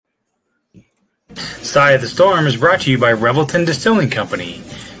Side of the Storm is brought to you by Revelton Distilling Company.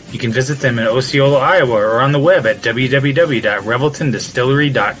 You can visit them in Osceola, Iowa, or on the web at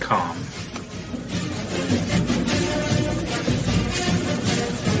www.reveltondistillery.com.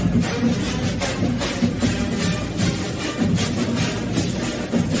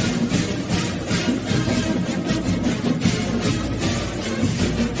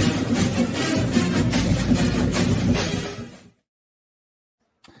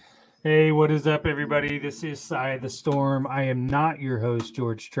 Hey, what is up, everybody? This is Side of the Storm. I am not your host,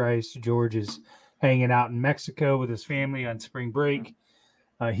 George Trice. George is hanging out in Mexico with his family on spring break.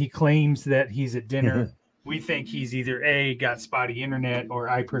 He claims that he's at dinner. We think he's either A, got spotty internet, or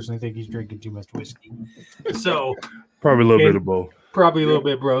I personally think he's drinking too much whiskey. So probably a little bit of both. Probably a little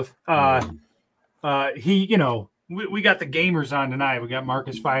bit of both. We got the gamers on tonight. We got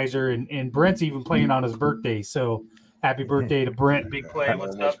Marcus Pfizer, and Brent's even playing on his birthday. So happy birthday to Brent. Big play.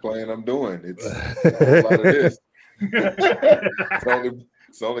 What's how much up? Playing I'm doing. It's a lot of this.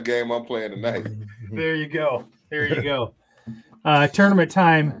 It's the only game I'm playing tonight. There you go. Tournament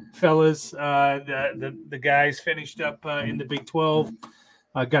time, fellas. The guys finished up in the Big 12.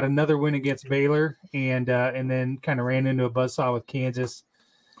 Got another win against Baylor, and then kind of ran into a buzzsaw with Kansas.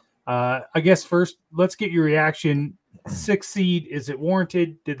 I guess first, let's get your reaction. 6th seed, is it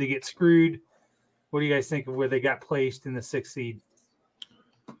warranted? Did they get screwed? What do you guys think of where they got placed in the 6th seed?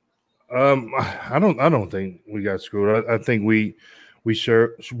 I don't think we got screwed. I think we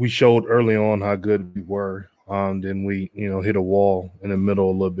showed early on how good we were. Then we hit a wall in the middle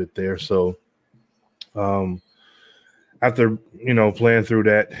a little bit there. So after playing through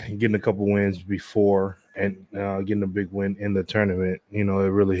that, getting a couple wins before, and getting a big win in the tournament, it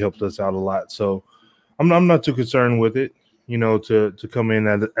really helped us out a lot. So I'm not too concerned with it. To come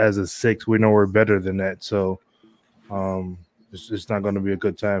in as a 6, we know we're better than that. So it's not going to be a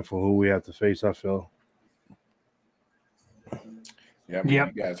good time for who we have to face, I feel. Yeah, You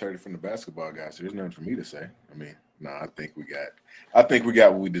guys heard it from the basketball guys. So there's nothing for me to say. I think we got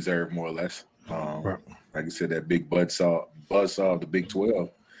what we deserve, more or less. Like I said, that big buzzsaw of the Big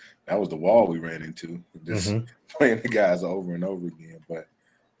 12, that was the wall we ran into, just playing the guys over and over again. But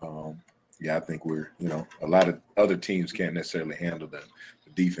I think we're, a lot of other teams can't necessarily handle the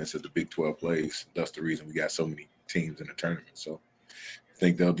defense that the Big 12 plays. That's the reason we got so many teams in the tournament. So I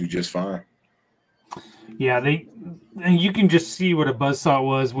think they'll do just fine. Yeah, and you can just see what a buzzsaw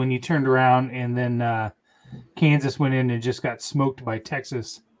was when you turned around and then Kansas went in and just got smoked by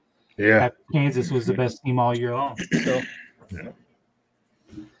Texas. Yeah. Kansas was the best team all year long. So.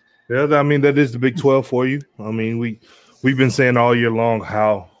 Yeah, that is the Big 12 for you. We've been saying all year long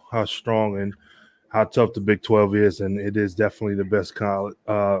how strong and how tough the Big 12 is, and it is definitely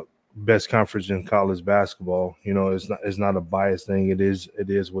the best conference in college basketball. It's not a biased thing. It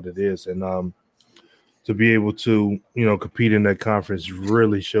is what it is, and to be able to compete in that conference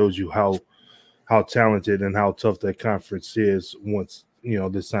really shows you how talented and how tough that conference is once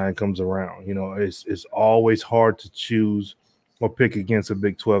this time comes around. It's always hard to choose or pick against a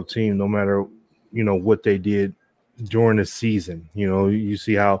Big 12 team, no matter what they did during the season. You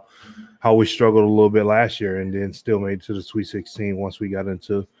see how we struggled a little bit last year and then still made it to the Sweet 16 once we got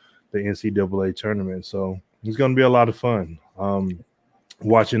into the NCAA tournament. So it's going to be a lot of fun.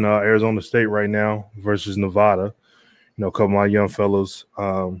 Watching Arizona State right now versus Nevada, a couple of my young fellows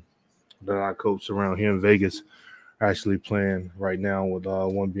that I coach around here in Vegas are actually playing right now, with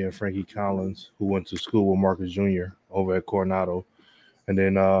one being Frankie Collins, who went to school with Marcus Jr. over at Coronado, and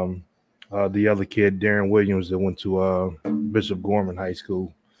then the other kid, Darren Williams, that went to Bishop Gorman High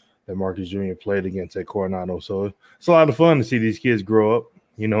School that Marcus Jr. played against at Coronado. So it's a lot of fun to see these kids grow up,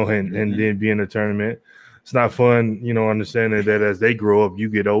 and then be in the tournament. It's not fun, understanding that as they grow up, you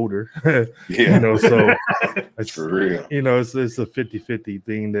get older. Yeah. So it's for real. It's a 50-50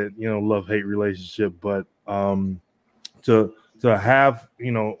 thing, that, love-hate relationship. But to have,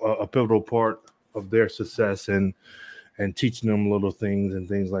 a pivotal part of their success and teaching them little things and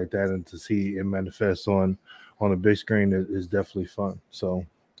things like that, and to see it manifest on a big screen is definitely fun. So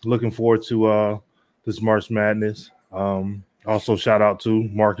looking forward to this March Madness. Also shout out to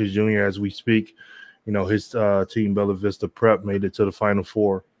Marcus Jr. as we speak. His team, Bella Vista Prep, made it to the Final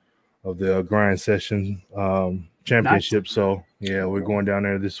Four of the Grind Session Championship. Nice. So, we're going down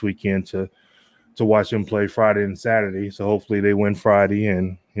there this weekend to watch them play Friday and Saturday. So hopefully they win Friday,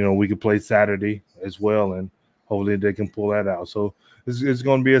 and, we can play Saturday as well, and hopefully they can pull that out. So it's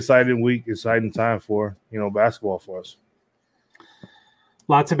going to be an exciting week, exciting time for, basketball for us.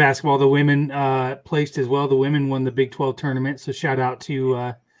 Lots of basketball. The women placed as well. The women won the Big 12 tournament. So shout out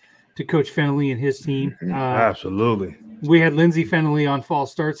to Coach Fennelly and his team. Absolutely. we had Lindsey Fennelly on Fall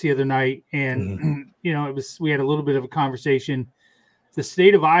Starts the other night, and we had a little bit of a conversation. The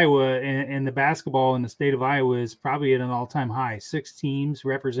state of Iowa and the basketball in the state of Iowa is probably at an all-time high. 6 teams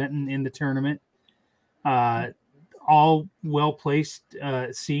representing in the tournament, all well-placed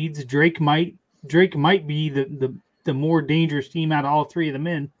seeds. Drake might be the more dangerous team out of all 3 of the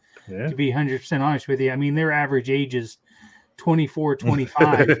men. Yeah. To be 100% honest with you, I mean their average age is 24,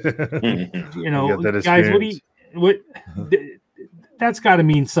 25. Guys, that's got to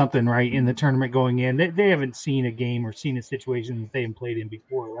mean something, right? In the tournament going in, they haven't seen a game or seen a situation that they haven't played in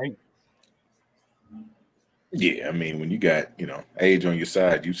before, right? Yeah, I mean, when you got age on your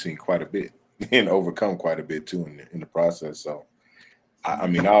side, you've seen quite a bit and overcome quite a bit too in the process. So, I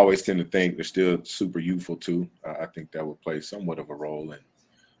mean, I always tend to think they're still super youthful too. I think that would play somewhat of a role in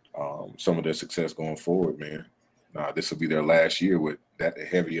some of their success going forward, man. This will be their last year with that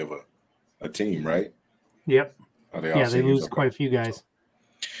heavy of a team, right? Yep. They lose quite a few guys.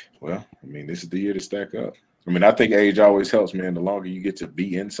 Well, I mean, this is the year to stack up. I mean, I think age always helps, man. The longer you get to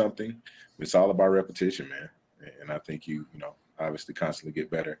be in something, it's all about repetition, man. And I think you obviously constantly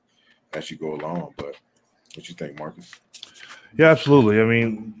get better as you go along. But what you think, Marcus? Yeah, absolutely. I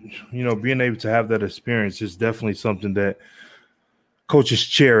mean, being able to have that experience is definitely something that coaches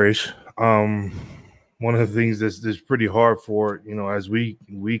cherish. One of the things that's pretty hard for, as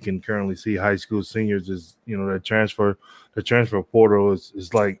we can currently see high school seniors is, the transfer portal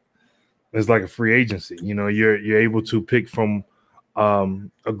is like a free agency. You're able to pick from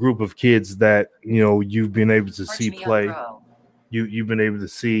a group of kids that, you've been able to see play. You've been able to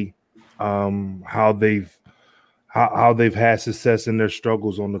see how they've had success in their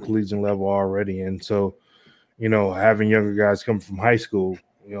struggles on the collegiate level already. And so, having younger guys come from high school,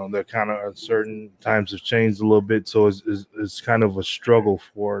 they're kind of uncertain. Times have changed a little bit, so it's kind of a struggle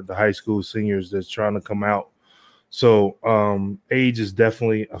for the high school seniors that's trying to come out. So age is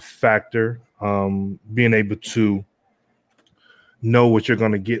definitely a factor. Being able to know what you're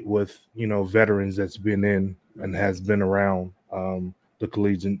going to get with veterans that's been in and has been around the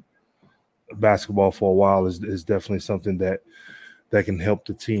collegiate basketball for a while is definitely something that can help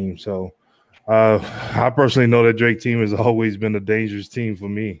the team. So. I personally know that Drake team has always been a dangerous team for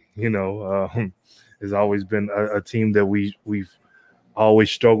me. It's always been a team that we've always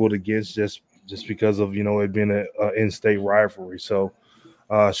struggled against just because of it being an in-state rivalry. So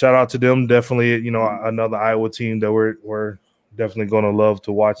shout out to them. Definitely, another Iowa team that we're definitely going to love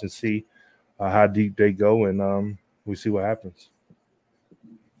to watch and see how deep they go, and we see what happens.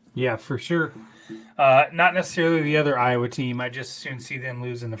 Yeah, for sure. Not necessarily the other Iowa team. I just soon see them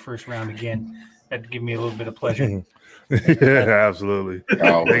lose in the first round again. That'd give me a little bit of pleasure. Yeah, absolutely.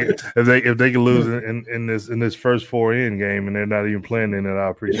 If they can lose in this first 4-in game and they're not even playing in it, I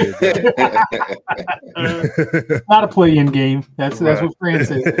appreciate that. Not a play-in game. That's what Fran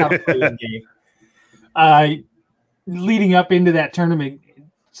says. It's not a play-in game. Leading up into that tournament,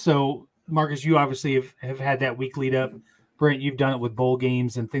 so Marcus, you obviously have had that week lead up. Brent, you've done it with bowl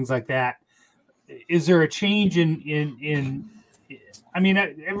games and things like that. Is there a change in I mean,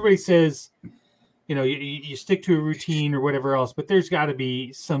 everybody says, you stick to a routine or whatever else, but there's got to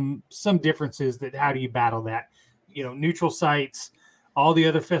be some differences that how do you battle that? Neutral sites, all the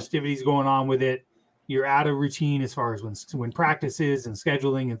other festivities going on with it. You're out of routine as far as when practices and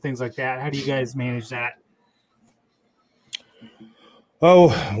scheduling and things like that. How do you guys manage that? Oh,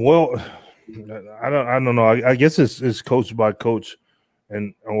 well, I don't know. I guess it's coach by coach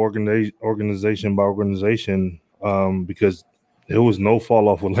and organization by organization, because there was no fall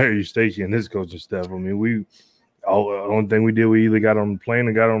off with Larry Stacey and his coaching staff. I mean, the only thing we did, we either got on the plane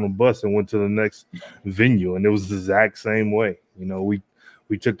or got on the bus and went to the next venue, and it was the exact same way.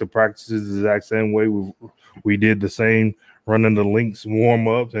 We took the practices the exact same way. We did the same running the links, warm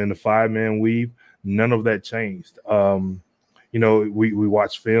ups, and the 5-man weave. None of that changed. We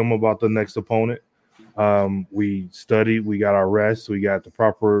watched film about the next opponent. We studied, we got our rest, we got the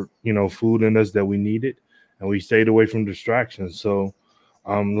proper, food in us that we needed, and we stayed away from distractions. So,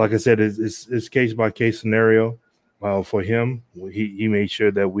 like I said, it's case by case scenario. For him, he made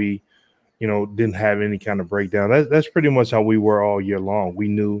sure that we, didn't have any kind of breakdown. That's pretty much how we were all year long. We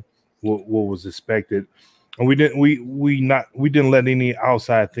knew what was expected, and we didn't let any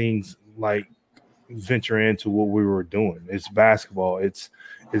outside things like venture into what we were doing. It's basketball. It's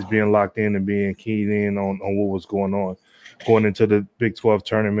being locked in and being keyed in on what was going on. Going into the Big 12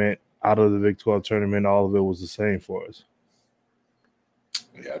 tournament, out of the Big 12 tournament, all of it was the same for us.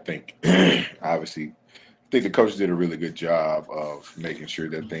 Yeah, I think obviously the coaches did a really good job of making sure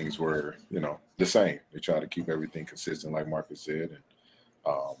that things were, the same. They tried to keep everything consistent, like Marcus said.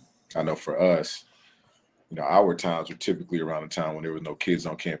 And I know for us, our times were typically around the time when there was no kids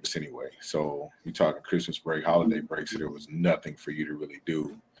on campus anyway. So you're talking Christmas break, holiday break, so there was nothing for you to really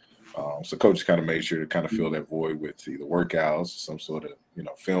do. So coaches kind of made sure to kind of fill that void with either workouts, some sort of,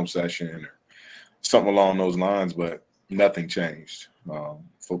 film session or something along those lines, but nothing changed.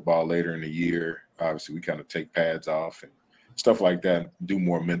 Football later in the year, obviously we kind of take pads off and stuff like that, do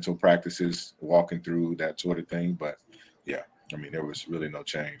more mental practices, walking through that sort of thing. But yeah, I mean, there was really no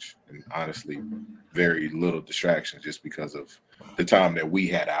change, and honestly, very little distraction just because of the time that we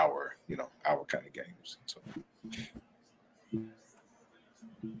had our kind of games. So.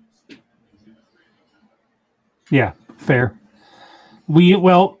 Yeah, fair.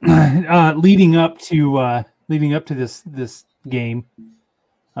 Leading up to this game,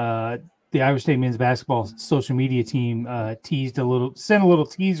 the Iowa State men's basketball social media team sent a little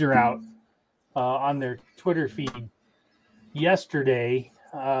teaser out on their Twitter feed yesterday.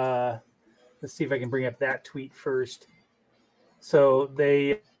 Let's see if I can bring up that tweet first. So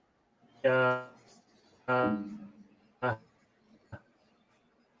they kind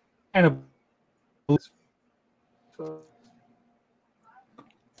of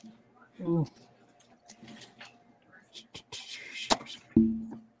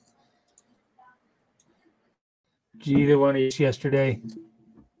either one of you yesterday.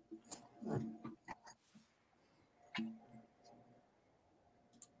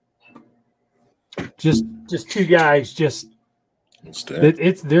 Just two guys. They're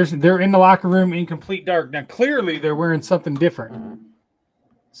in the locker room in complete dark. Now clearly they're wearing something different.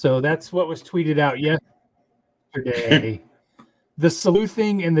 So that's what was tweeted out yesterday. The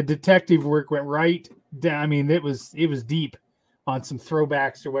sleuthing and the detective work went right down. I mean, it was deep on some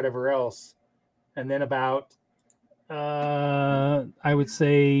throwbacks or whatever else. And then about I would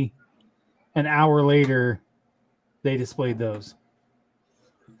say an hour later, they displayed those.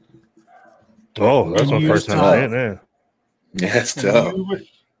 Oh, that's my first time saying that. Yeah, it's tough.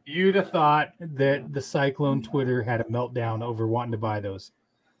 You'd have thought that the Cyclone Twitter had a meltdown over wanting to buy those.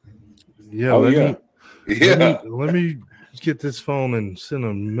 Yeah, let me get this phone and send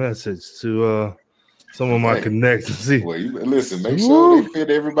a message to some of my connects and see. Well, listen, make sure they fit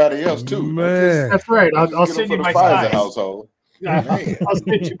everybody else too. Man, that's right. I'll send you my size. Household. I'll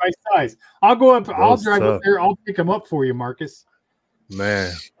send you my size. I'll go up. I'll drive up there. I'll pick them up for you, Marcus.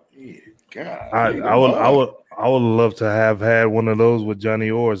 Man, God, I would love to have had one of those with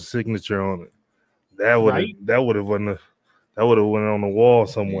Johnny Orr's signature on it. That would have went on the wall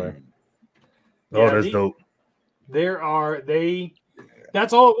somewhere. Oh, that's dope.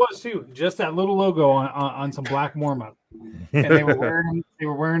 That's all it was too. Just that little logo on some black warm-up. And they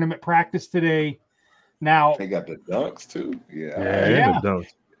were wearing them at practice today. Now they got the dunks too. Yeah. The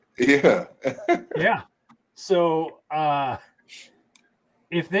dunks. Yeah. Yeah. So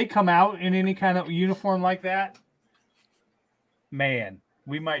if they come out in any kind of uniform like that, man,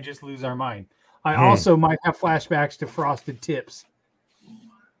 we might just lose our mind. I also might have flashbacks to Frosted Tips.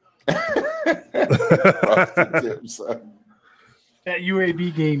 Frosted Tips. That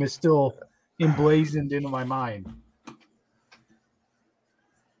UAB game is still emblazoned into my mind.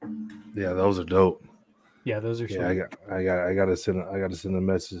 Yeah, those are dope. Yeah, those are. Yeah, I gotta send a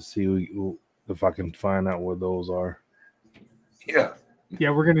message to see if I can find out what those are. Yeah. Yeah,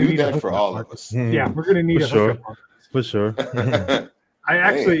 we're gonna need that for all of us. Yeah, we're gonna need hookup. For sure. I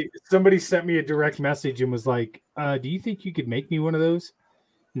actually, somebody sent me a direct message and was like, "Do you think you could make me one of those?"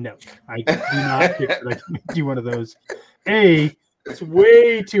 No, I do not think that I can make you one of those. It's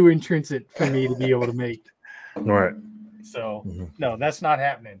way too intrinsic for me to be able to make. All right. So no, that's not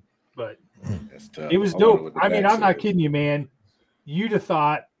happening. But it was dope. I mean, I'm not kidding you, man. You'd have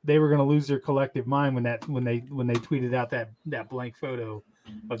thought they were going to lose their collective mind when they tweeted out that blank photo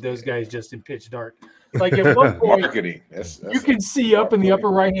of those guys just in pitch dark. Like at one point, marketing. You can see up in the upper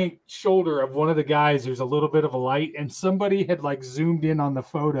right hand shoulder of one of the guys. There's a little bit of a light, and somebody had like zoomed in on the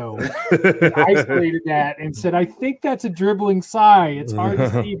photo, and isolated that, and said, "I think that's a dribbling Cy. It's hard to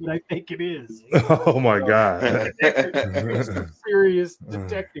see, but I think it is." Oh my god! It's some serious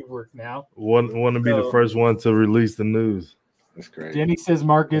detective work now. Want to be the first one to release the news. That's great. Jenny says,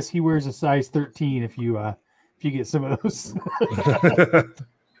 "Marcus, he wears a size 13 if you get some of those."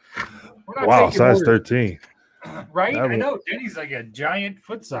 Wow, size 13. Right? I know. Jenny's like a giant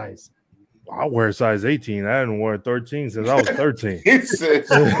foot size. I wear size 18. I haven't worn 13 since I was 13. He said,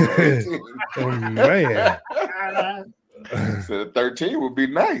 man. So 13 would be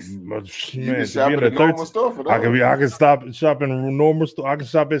nice. Man, you can shop at a normal store for that. I can stop shopping in a normal store. I can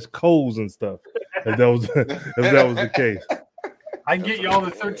shop at Kohl's and stuff. If that was the case. I can get you all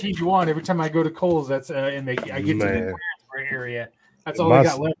the 13 you want every time I go to Kohl's. That's I get to the area. That's all they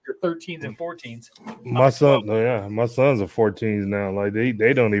got left are 13s and 14s. My son, my sons are 14s now. Like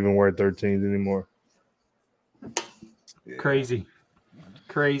they don't even wear 13s anymore. Yeah. Crazy.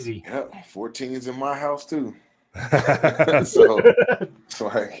 Yep, 14s in my house too. so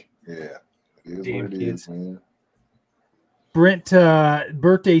like, yeah, it is what it is, man. Brent,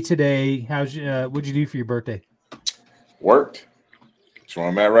 birthday today. What'd you do for your birthday? Worked. That's where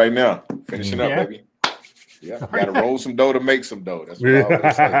I'm at right now. Finishing up, baby. Yeah, gotta roll some dough to make some dough. That's what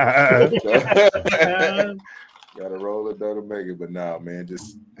I always say. Gotta roll the dough to make it. But nah, man,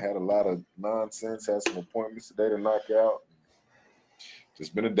 just had a lot of nonsense. Had some appointments today to knock out.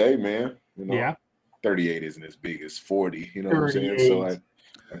 Just been a day, man. You know, 38 isn't as big as 40. You know what I'm saying? So I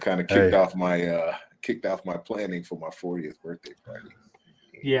kind of kicked off my planning for my 40th birthday party.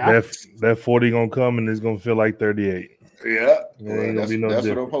 Yeah, that 40 gonna come and it's gonna feel like 38. Yeah, that's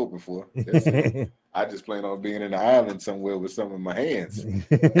what I'm hoping for. I just plan on being in the island somewhere with some of my hands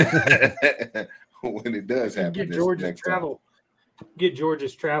when it does happen. Get George's travel. Get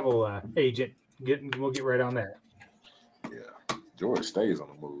George's travel agent. We'll get right on that. Yeah, George stays on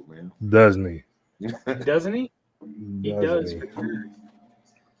the move, man. Doesn't he? Doesn't he? He does.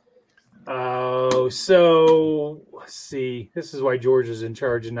 Oh, so let's see. This is why George is in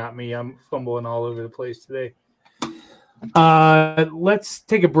charge and not me. I'm fumbling all over the place today. Let's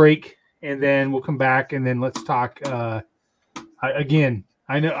take a break and then we'll come back and then let's talk again.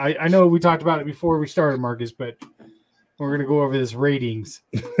 I know we talked about it before we started, Marcus, but we're gonna go over this ratings.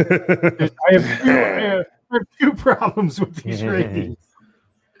 I have two problems with these ratings.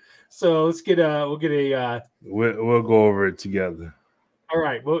 So let's get we'll go over it together. All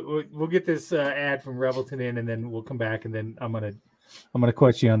right, we'll get this ad from Revelton in, and then we'll come back, and then I'm gonna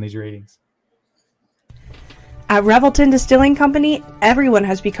question you on these ratings. At Revelton Distilling Company, everyone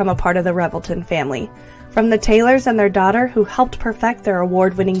has become a part of the Revelton family. From the Taylors and their daughter who helped perfect their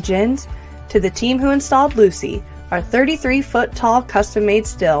award-winning gins, to the team who installed Lucy, our 33-foot-tall custom-made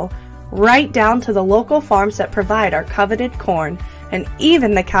still, right down to the local farms that provide our coveted corn, and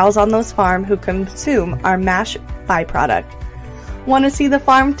even the cows on those farms who consume our mash byproduct. Want to see the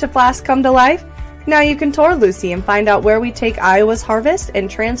farm to flask come to life? Now you can tour Lucy and find out where we take Iowa's harvest and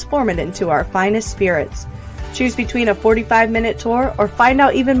transform it into our finest spirits. Choose between a 45-minute tour or find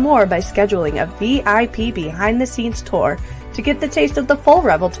out even more by scheduling a VIP behind-the-scenes tour to get the taste of the full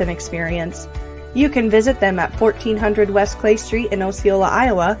Revelton experience. You can visit them at 1400 West Clay Street in Osceola,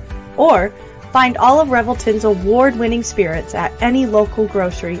 Iowa, or find all of Revelton's award-winning spirits at any local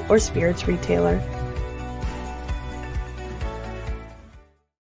grocery or spirits retailer.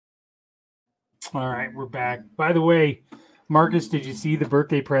 All right, we're back. By the way, Marcus, did you see the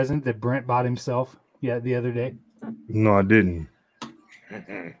birthday present that Brent bought himself? Yeah, the other day. No, I didn't.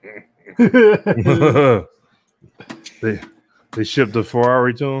 They shipped a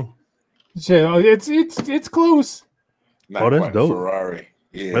Ferrari to him. So it's close. Not that's dope. Ferrari,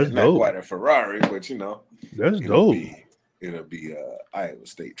 yeah, that's not dope. Quite a Ferrari, but you know, that's dope. It'll be Iowa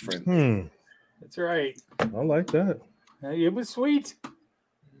State friendly. That's right. I like that. It was sweet.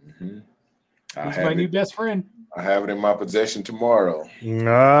 Mm-hmm. He's my new best friend. I have it in my possession tomorrow.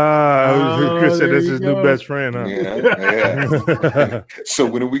 Chris said this is his new best friend, huh? Yeah. So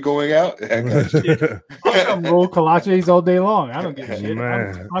when are we going out? I'll come roll kolaches all day long. I don't give a shit.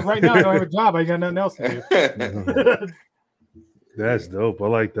 Right now, I don't have a job. I got nothing else to do. That's dope. I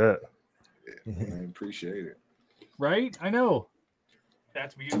like that. I appreciate it. Right? I know.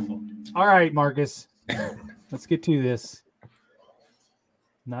 That's beautiful. All right, Marcus. Let's get to this.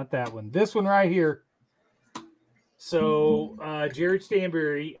 Not that one. This one right here. So Jared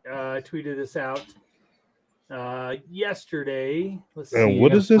Stanberry tweeted this out yesterday. Let's see. And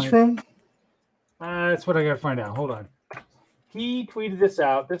what is this from? That's what I got to find out. Hold on. He tweeted this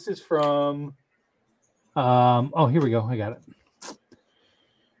out. This is from. Here we go. I got it.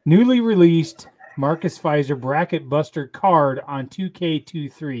 Newly released Marcus Pfizer Bracket Buster card on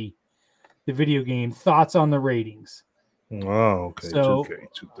 2K23, the video game. Thoughts on the ratings? Oh, okay. So,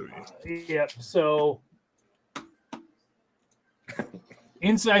 2K23. Yep. So.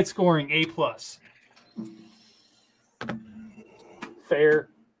 Inside scoring A+. Fair.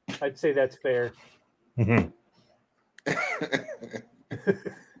 I'd say that's fair. Mm-hmm.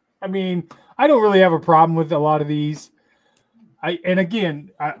 I mean, I don't really have a problem with a lot of these.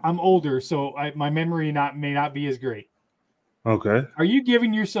 I'm older, so my memory may not be as great. Okay. Are you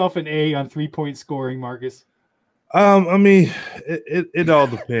giving yourself an A on 3-point scoring, Marcus? I mean, it all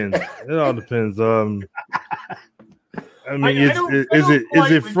depends. It all depends. I mean, is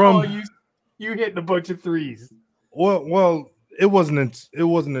it from you hitting a bunch of threes? Well, it wasn't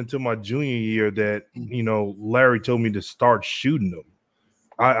until my junior year that Larry told me to start shooting them.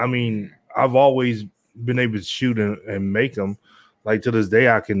 I mean, I've always been able to shoot and make them. Like to this day,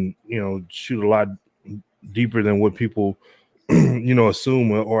 I can, shoot a lot deeper than what people,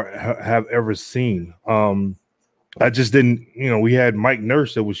 assume or have ever seen. I just didn't, we had Mike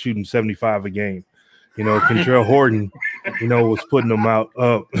Nurse that was shooting 75 a game. Contrell Horton, was putting them out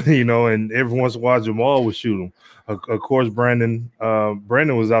up, and every once in a while Jamal was shooting them. Of course, Brandon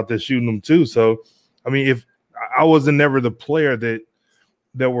was out there shooting them too. So, I mean, if I wasn't never the player that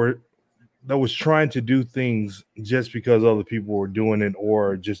was trying to do things just because other people were doing it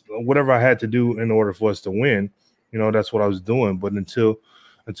or just whatever I had to do in order for us to win, that's what I was doing. But until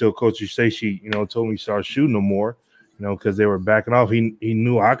Coach Usaishi, told me to start shooting them more, because they were backing off. He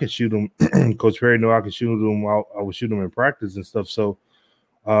knew I could shoot them. Coach Perry knew I could shoot them. I would shoot them in practice and stuff. So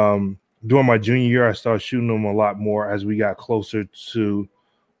during my junior year, I started shooting them a lot more as we got closer to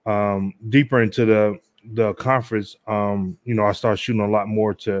deeper into the conference. I started shooting a lot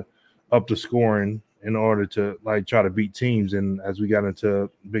more to up the scoring in order to try to beat teams. And as we got into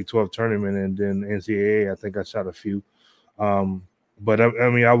Big 12 tournament and then NCAA, I think I shot a few. But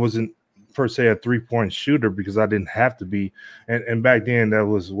I mean, I wasn't per se a 3-point shooter because I didn't have to be. And back then that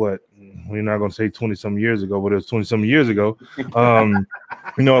was what, we're not going to say 20 some years ago, but it was 20 some years ago. A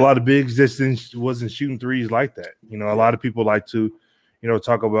lot of bigs just wasn't shooting threes like that. A lot of people like to,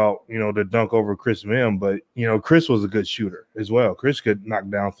 talk about, the dunk over Chris Mim, but, Chris was a good shooter as well. Chris could knock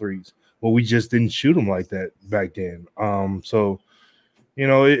down threes, but we just didn't shoot them like that back then. So,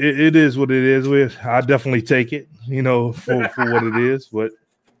 it is what it is. I definitely take it, for what it is, but,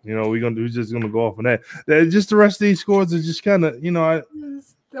 we're just going to go off on that. Just the rest of these scores are just kind of, that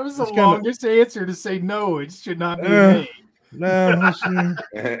was the longest answer to say no. It should not be made. No, I'll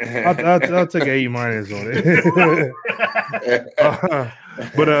take an A- on it.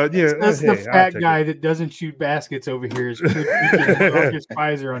 That's the fat guy that doesn't shoot baskets over here. Is Marcus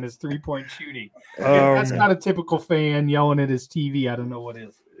Pfizer on his 3-point shooting. That's not a typical fan yelling at his TV. I don't know what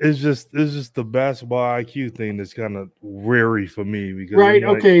is. It's just the basketball IQ thing that's kind of weary for me because right.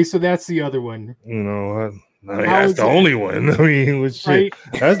 Okay, so that's the other one. That's the only one. I mean, right?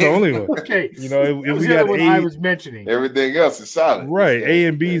 That's the only one. Okay, if we got I was mentioning, everything else is solid. Right, A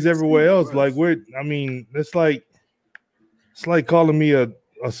and B's everywhere else. It's like calling me a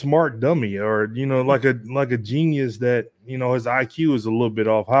smart dummy or like a genius that his IQ is a little bit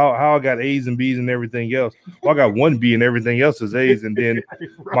off. How I got A's and B's and everything else. Well, I got one B and everything else is A's, and then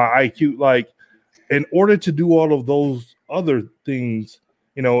my IQ. In order to do all of those other things,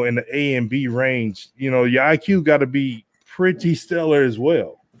 in the A and B range, your IQ got to be pretty stellar as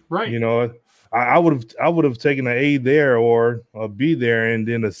well. Right. I would have taken an A there or a B there and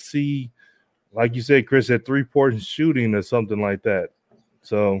then a C, like you said, Chris, at 3-point shooting or something like that.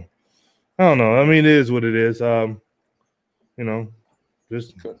 So I don't know. I mean, it is what it is.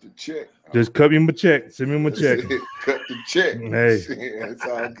 Just cut the check. Just cut me my check. Send me my check. Cut the check. Hey, it's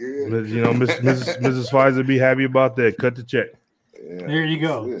all good. Mrs. Pfizer be happy about that. Cut the check. Yeah, there you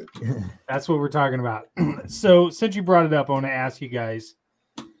go. That's what we're talking about. So since you brought it up, I want to ask you guys,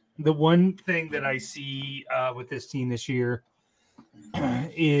 the one thing that I see with this team this year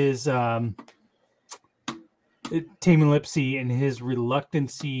is Taman Lipsey and his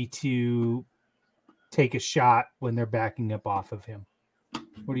reluctancy to take a shot when they're backing up off of him.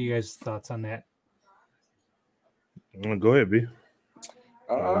 What are you guys' thoughts on that? Go ahead, B.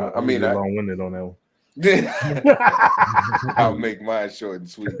 I mean, long-winded on that one. I'll make mine short and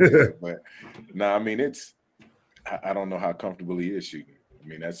sweet, but no, I mean I don't know how comfortable he is shooting. I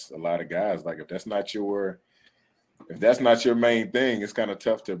mean, that's a lot of guys. Like if that's not your main thing, it's kind of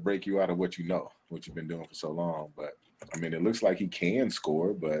tough to break you out of what you've been doing for so long. But I mean, it looks like he can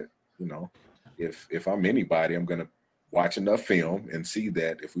score, but if I'm anybody, I'm gonna watch enough film and see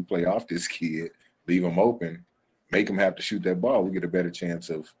that if we play off this kid, leave him open, make him have to shoot that ball, we get a better chance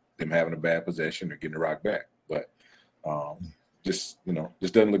of them having a bad possession or getting the rock back. But just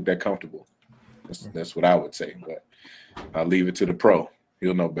doesn't look that comfortable. That's what I would say. But I'll leave it to the pro.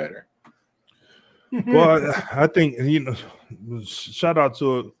 He'll know better. Well, I think shout out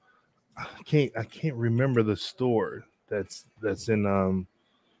to I can't remember the store that's in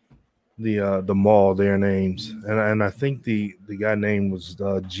the mall there in Ames, and I think the guy name was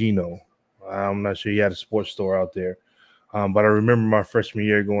Gino. I'm not sure he had a sports store out there. But I remember my freshman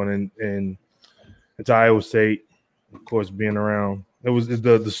year going into Iowa State, of course, being around. It was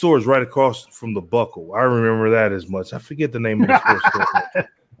the store is right across from the Buckle. I remember that as much. I forget the name of the sports store.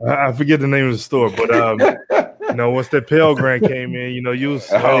 I forget the name of the store, but once that Pell Grant came in, you was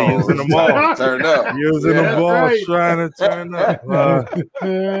using them all. Turn up. Using them balls, right. trying to turn up.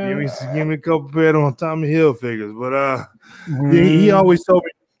 Give me a couple pair on Tommy Hill figures. But he always told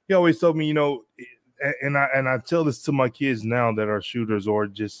me, and I tell this to my kids now that are shooters or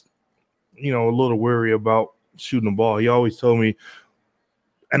just, a little worried about shooting the ball. He always told me,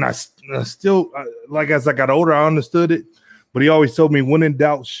 and I still, like as I got older, I understood it. But he always told me, when in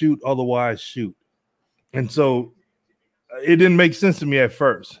doubt, shoot, otherwise shoot. And so it didn't make sense to me at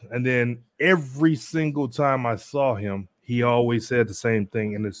first. And then every single time I saw him, he always said the same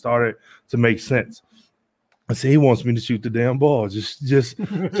thing. And it started to make sense. I said, he wants me to shoot the damn ball. Just shoot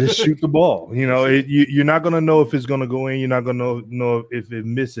the ball. You're not going to know if it's going to go in. You're not going to know if it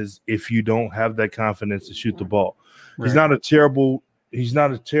misses if you don't have that confidence to shoot the ball. Right. He's not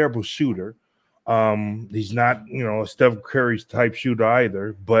a terrible shooter. He's not, a Steph Curry type shooter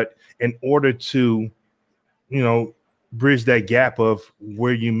either. But in order to, bridge that gap of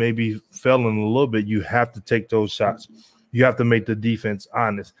where you maybe fell in a little bit, you have to take those shots. You have to make the defense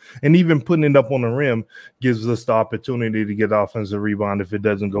honest. And even putting it up on the rim gives us the opportunity to get offensive rebound if it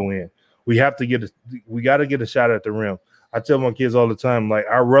doesn't go in. We got to get a shot at the rim. I tell my kids all the time, like,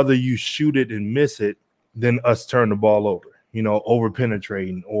 I'd rather you shoot it and miss it than us turn the ball over, over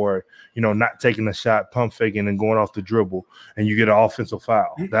penetrating or, not taking a shot, pump faking and going off the dribble and you get an offensive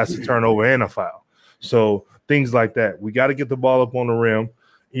foul. That's a turnover and a foul. So things like that. We got to get the ball up on the rim,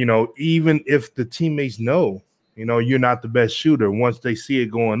 even if the teammates know, you're not the best shooter. Once they see it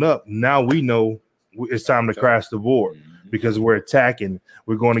going up, now we know it's time to crash the board because we're attacking.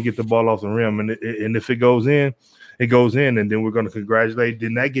 We're going to get the ball off the rim. And if it goes in, it goes in. And then we're going to congratulate.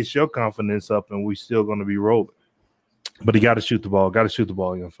 Then that gets your confidence up and we're still going to be rolling. But you got to shoot the ball. Got to shoot the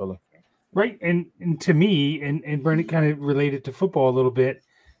ball, young fella. Right. And to me, and Brent, kind of related to football a little bit.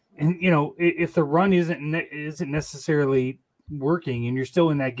 And, if the run isn't necessarily working and you're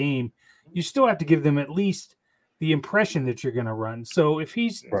still in that game, you still have to give them at least the impression that you're going to run. So if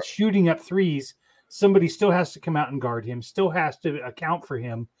he's shooting up threes, somebody still has to come out and guard him, still has to account for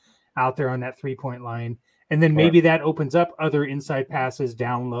him out there on that 3-point line. And then maybe that opens up other inside passes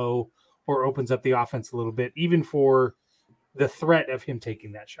down low or opens up the offense a little bit, even for the threat of him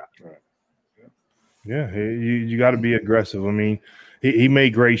taking that shot. Right. Yeah, you got to be aggressive. I mean, he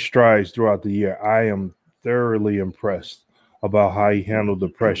made great strides throughout the year. I am thoroughly impressed about how he handled the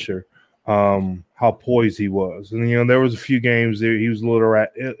pressure, how poised he was. And, there was a few games there he was a little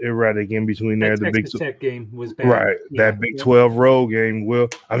erratic in between there. The Texas Tech game was bad. Right, that Big 12 road game.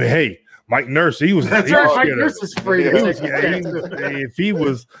 Mike Nurse, he was. That's right. Mike Nurse is afraid of Texas Tech. If he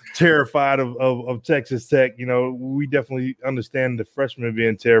was terrified of Texas Tech, we definitely understand the freshmen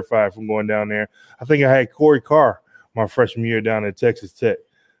being terrified from going down there. I think I had Corey Carr my freshman year down at Texas Tech.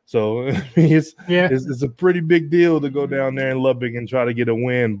 So it's a pretty big deal to go down there in Lubbock and try to get a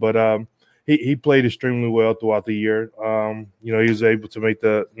win. But he played extremely well throughout the year. He was able to make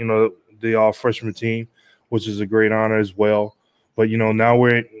the all freshman team, which is a great honor as well. But now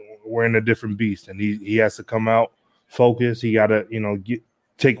we're in a different beast, and he has to come out, focus. He got to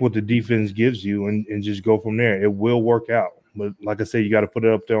take what the defense gives you and just go from there. It will work out. But like I said, you got to put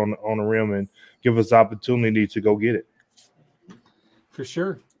it up there on the rim and give us opportunity to go get it. For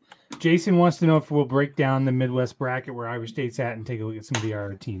sure. Jason wants to know if we'll break down the Midwest bracket where Iowa State's at and take a look at some of the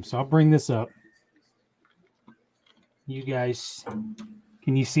other teams. So I'll bring this up. You guys,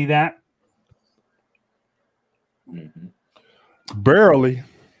 can you see that? Mm-hmm. Barely.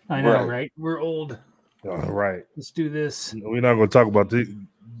 I know, right? We're old. All right. Let's do this. We're not going to talk about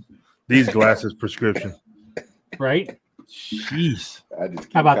these glasses prescription. Right? Jeez.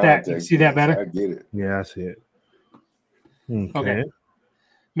 How about that? You see that better? I get it. Yeah, I see it. Okay.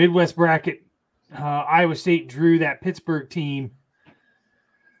 Midwest bracket. Iowa State drew that Pittsburgh team.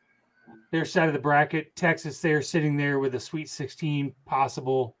 Their side of the bracket. Texas, they're sitting there with a Sweet 16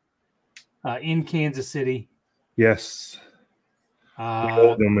 possible in Kansas City. Yes.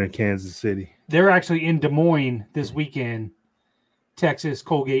 Hold them in Kansas City. They're actually in Des Moines this weekend. Texas,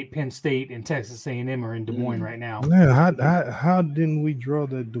 Colgate, Penn State, and Texas A&M are in Des Moines right now. Yeah, how didn't we draw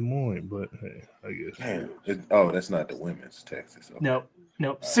that Des Moines? But hey, I guess. That's not the women's Texas. Okay.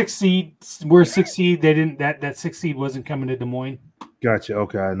 No. 6 seed. We're 6 seed. They didn't. That 6 seed wasn't coming to Des Moines. Gotcha.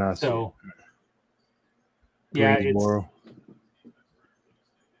 Okay, now so. Yeah,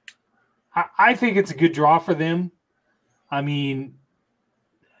 I think it's a good draw for them. I mean,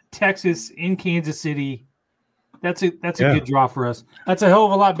 Texas in Kansas City. That's a good draw for us. That's a hell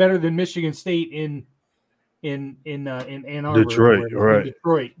of a lot better than Michigan State in Ann Arbor, Detroit, right?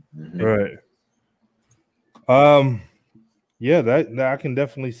 Detroit, right. Yeah, that I can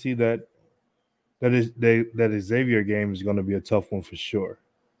definitely see that that Xavier game is going to be a tough one for sure.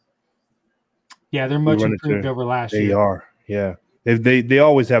 Yeah, they're much improved over last year. They are, yeah. They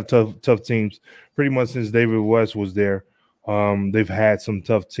always have tough teams. Pretty much since David West was there, they've had some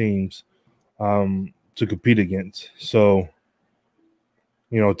tough teams to compete against. So,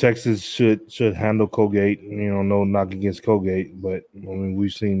 Texas should handle Colgate. No knock against Colgate, but I mean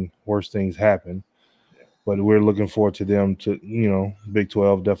we've seen worse things happen. But we're looking forward to them to Big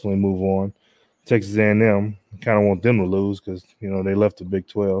 12 definitely move on. Texas A&M, kind of want them to lose because they left the Big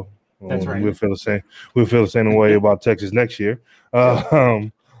 12. That's right. We'll feel the same. We'll feel the same way about Texas next year. Yeah,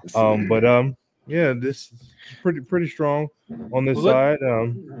 this is pretty strong on this side.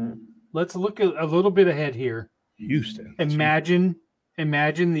 Let's look a little bit ahead here. Houston.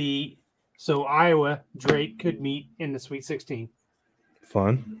 Imagine so Iowa Drake could meet in the Sweet 16.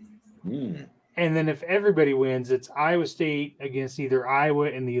 Fun. And then if everybody wins, it's Iowa State against either Iowa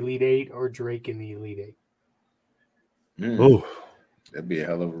in the Elite Eight or Drake in the Elite Eight. Oh, that'd be a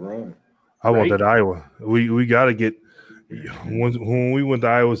hell of a run. I want that Iowa. We got to get when we went to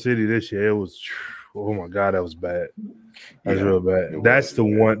Iowa City this year. It was, oh my God, that was bad. That was real bad. That's the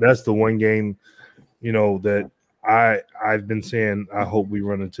one. That's the one game, that I've been saying. I hope we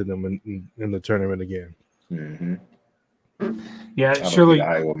run into them in the tournament again. Mm-hmm. Yeah, surely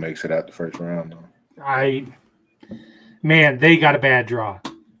Iowa makes it out the first round though. They got a bad draw.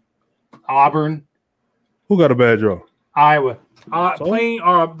 Auburn. Who got a bad draw? Iowa. Playing.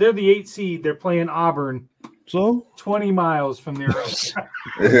 They're the 8th seed. They're playing Auburn. So 20 miles from their house.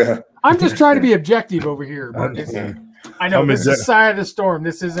 Yeah. I'm just trying to be objective over here. I know this is side of the storm.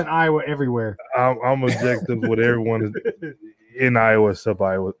 This isn't Iowa everywhere. I'm objective with everyone in Iowa except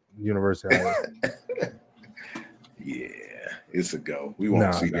Iowa University. Iowa. Yeah, it's a go. We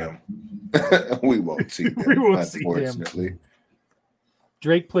won't see them. We won't see them. We won't see them. Unfortunately.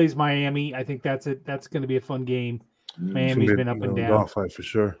 Drake plays Miami. I think that's it. That's going to be a fun game. Miami's been up and down. Dogfight for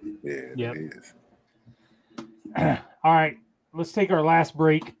sure. Yeah, it is. All right, let's take our last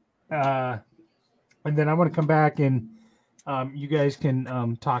break, and then I want to come back and you guys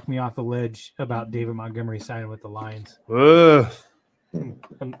can talk me off the ledge about David Montgomery signing with the Lions.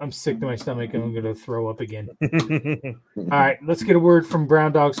 I'm sick to my stomach and I'm going to throw up again. All right, let's get a word from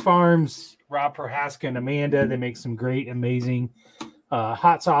Brown Dogs Farms. Rob Prohaska and Amanda, they make some great, amazing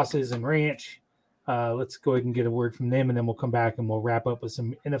hot sauces and ranch. Let's go ahead and get a word from them, and then we'll come back and we'll wrap up with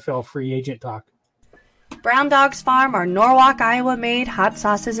some NFL free agent talk. Brown Dogs Farm are Norwalk, Iowa-made hot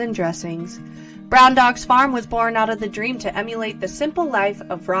sauces and dressings. Brown Dogs Farm was born out of the dream to emulate the simple life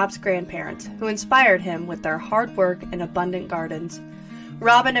of Rob's grandparents, who inspired him with their hard work and abundant gardens.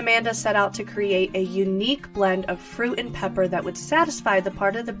 Rob and Amanda set out to create a unique blend of fruit and pepper that would satisfy the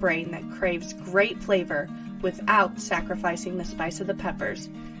part of the brain that craves great flavor without sacrificing the spice of the peppers.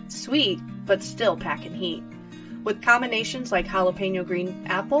 Sweet, but still packing heat. With combinations like jalapeno green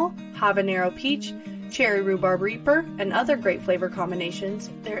apple, habanero peach, cherry rhubarb reaper, and other great flavor combinations,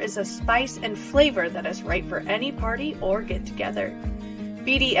 there is a spice and flavor that is right for any party or get-together.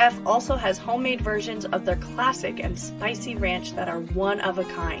 BDF also has homemade versions of their classic and spicy ranch that are one of a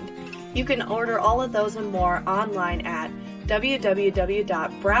kind. You can order all of those and more online at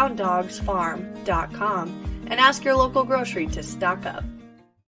www.browndogsfarm.com and ask your local grocery to stock up.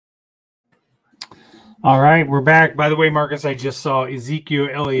 All right, we're back. By the way, Marcus, I just saw Ezekiel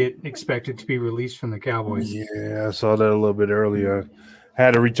Elliott expected to be released from the Cowboys. Yeah, I saw that a little bit earlier.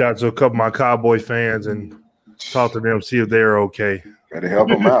 Had to reach out to a couple of my Cowboy fans and talk to them, see if they're okay. Got to help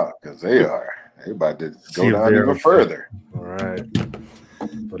them out because they are. They about to go down even further. All right.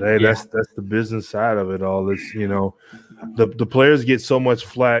 But, hey, that's the business side of it all. It's, the players get so much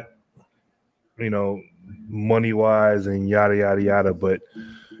flack, money-wise and yada, yada, yada. But,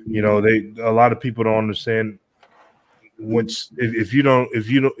 a lot of people don't understand if you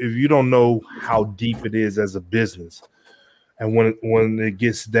don't know how deep it is as a business. And when it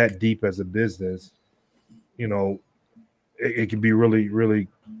gets that deep as a business, it can be really, really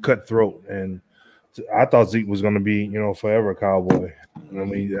cutthroat. And I thought Zeke was going to be, forever a Cowboy. I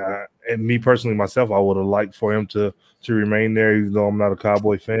mean, and me personally, myself, I would have liked for him to remain there, even though I'm not a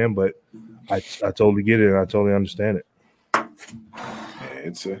Cowboy fan. But I totally get it, and I totally understand it. Yeah,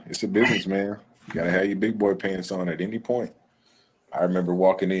 it's a business, man. You got to have your big boy pants on at any point. I remember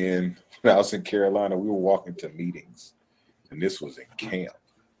walking in when I was in Carolina. We were walking to meetings, and this was in camp.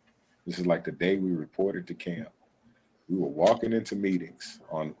 This is like the day we reported to camp. We were walking into meetings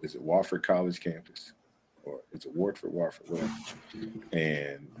on, is it Wofford College campus? Or is it Wartford, whatever.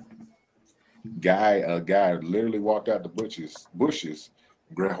 And a guy literally walked out the bushes,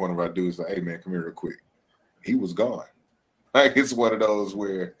 grabbed one of our dudes, like, hey, man, come here real quick. He was gone. Like, it's one of those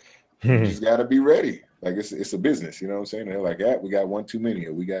where You just got to be ready. Like it's a business, you know what I'm saying? They're like, yeah, we got one too many,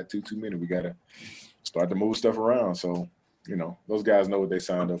 or we got two too many. We got to start to move stuff around. So, those guys know what they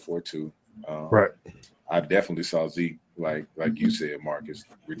signed up for too. Right. I definitely saw Zeke, like you said, Marcus,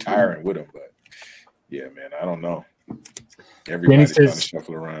 retiring with him. But yeah, man, I don't know. Everybody's trying to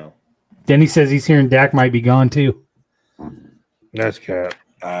shuffle around. Denny says he's hearing Dak might be gone too. That's cap.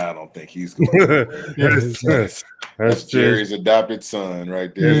 I don't think he's going. That's Jerry's adopted son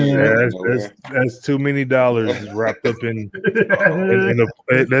right there. Yeah, that's too many dollars wrapped up in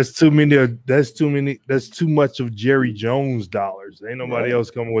that's too much of Jerry Jones dollars. Ain't nobody else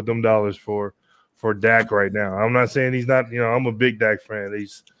coming with them dollars for Dak right now. I'm not saying he's not, I'm a big Dak fan.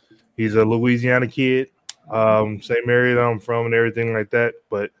 He's a Louisiana kid, same area that I'm from and everything like that,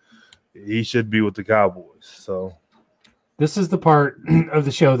 but he should be with the Cowboys. So this is the part of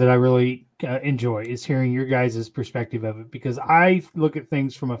the show that I really enjoy, is hearing your guys' perspective of it, because I look at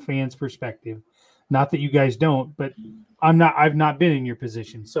things from a fan's perspective. Not that you guys don't, but I've not been in your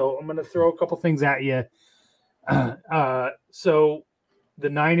position. So I'm going to throw a couple things at you. So the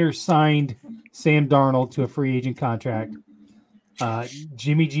Niners signed Sam Darnold to a free agent contract.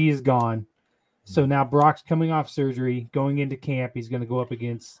 Jimmy G is gone. So now Brock's coming off surgery, going into camp. He's going to go up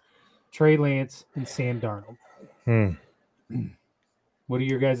against Trey Lance and Sam Darnold. What are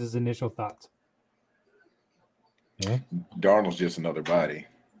your guys' initial thoughts? Yeah. Darnold's just another body.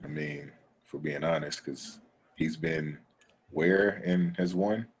 I mean, for being honest, because he's been where and has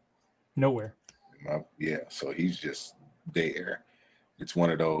won? Nowhere. So he's just there. It's one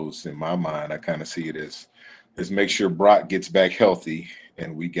of those, in my mind, I kind of see it as let's make sure Brock gets back healthy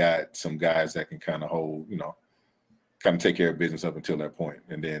and we got some guys that can kind of hold, kind of take care of business up until that point.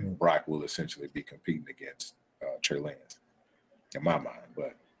 And then Brock will essentially be competing against Trey Lance, in my mind.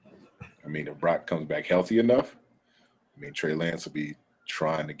 But, I mean, if Brock comes back healthy enough, Trey Lance will be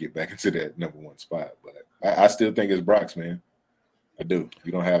trying to get back into that number one spot. But I still think it's Brock's, man. I do.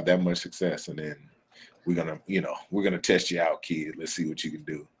 You don't have that much success, and then we're gonna test you out, kid. Let's see what you can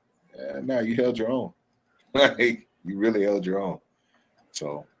do. No, you held your own. You really held your own.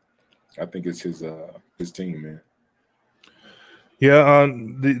 So I think it's his team, man. Yeah,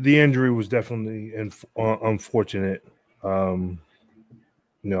 the injury was definitely unfortunate. I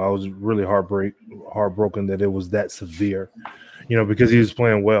was really heartbroken that it was that severe, because he was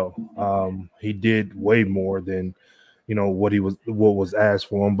playing well. He did way more than, what was asked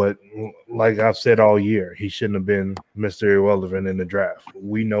for him. But like I've said all year, he shouldn't have been Mr. Irrelevant in the draft.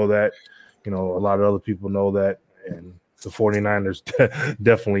 We know that, a lot of other people know that, and the 49ers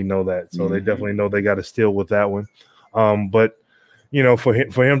definitely know that. So they definitely know they got to steal with that one. But for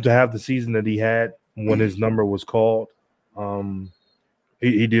him to have the season that he had when his number was called,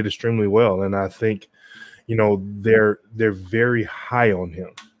 he did extremely well, and I think, they're very high on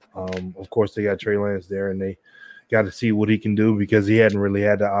him. Of course, they got Trey Lance there, and they got to see what he can do because he hadn't really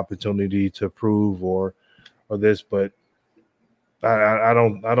had the opportunity to prove or this. But I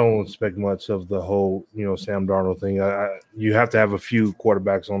don't expect much of the whole Sam Darnold thing. You have to have a few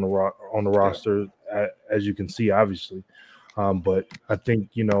quarterbacks on the roster, as you can see, obviously. But I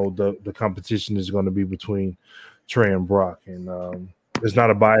think the competition is going to be between Trey and Brock, and it's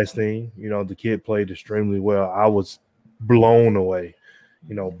not a biased thing. The kid played extremely well. I was blown away,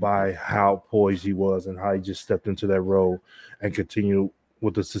 by how poised he was and how he just stepped into that role and continued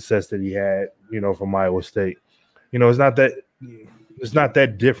with the success that he had, from Iowa State. It's not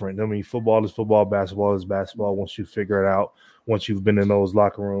that different. I mean, football is football, basketball is basketball. Once you figure it out, once you've been in those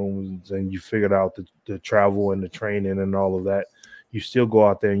locker rooms and you figured out the travel and the training and all of that, you still go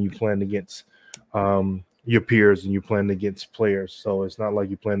out there and you playing against your peers and you're playing against players. So it's not like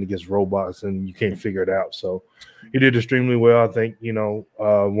you're playing against robots and you can't figure it out. So he did extremely well. I think,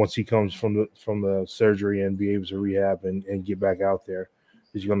 once he comes from the surgery and be able to rehab and get back out there,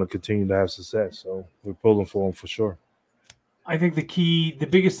 he's going to continue to have success. So we're pulling for him for sure. I think the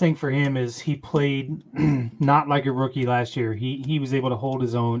biggest thing for him is he played not like a rookie last year. He was able to hold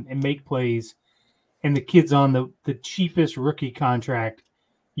his own and make plays. And the kid's on the cheapest rookie contract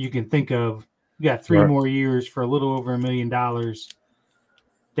you can think of. You got 3 more years for a little over $1 million.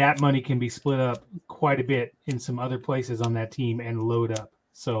 That money can be split up quite a bit in some other places on that team and load up.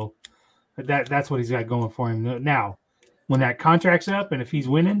 So that's what he's got going for him. Now, when that contract's up and if he's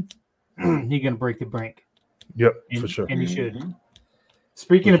winning, he's going to break the bank. Yep, for sure. And he should.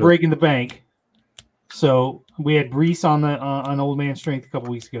 Speaking of breaking the bank, so we had Brees on Old Man Strength a couple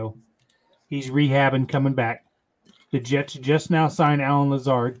weeks ago. He's rehabbing, coming back. The Jets just now signed Alan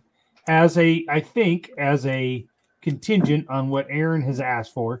Lazard as a contingent on what Aaron has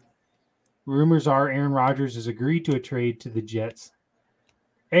asked for. Rumors are Aaron Rodgers has agreed to a trade to the Jets.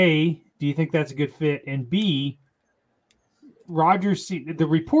 A, do you think that's a good fit? And B, Rodgers, the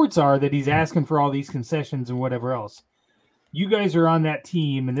reports are that he's asking for all these concessions and whatever else. You guys are on that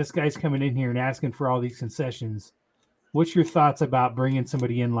team, and this guy's coming in here and asking for all these concessions. What's your thoughts about bringing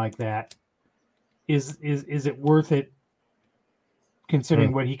somebody in like that? Is it worth it,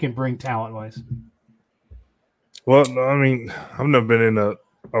 considering what he can bring talent-wise? Well, I mean, I've never been in a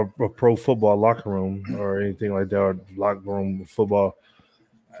pro football locker room or anything like that, or locker room football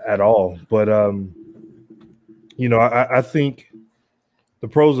at all. But I think the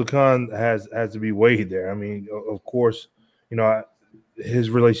pros and cons has to be weighed there. I mean, of course, his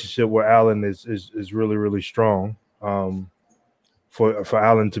relationship with Allen is really, really strong. For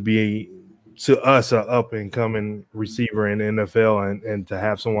Allen to be to us an up and coming receiver in the NFL, and to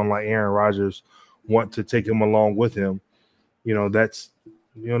have someone like Aaron Rodgers want to take him along with him, that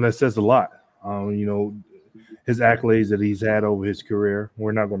says a lot. His accolades that he's had over his career,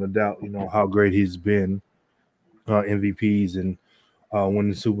 we're not going to doubt, how great he's been, MVPs and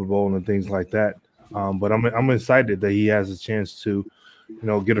winning the Super Bowl and things like that. But I'm excited that he has a chance to,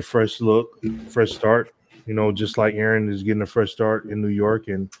 get a fresh look, fresh start. Just like Aaron is getting a fresh start in New York,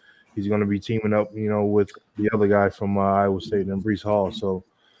 and he's going to be teaming up, with the other guy from Iowa State and Breece Hall. So,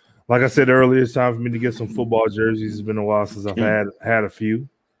 like I said earlier, it's time for me to get some football jerseys. It's been a while since I've had a few.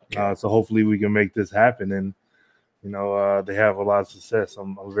 So hopefully we can make this happen, and they have a lot of success.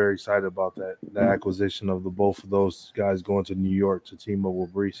 I'm very excited about that, the acquisition of both of those guys going to New York to team up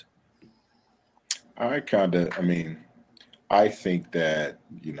with Breece. I think that,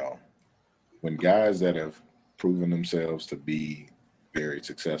 when guys that have proven themselves to be very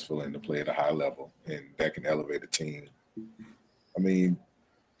successful and to play at a high level and that can elevate a team,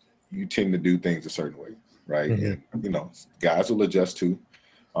 you tend to do things a certain way, right? Mm-hmm. And, guys will adjust too.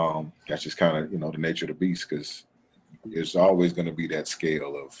 That's just kind of, the nature of the beast, because there's always going to be that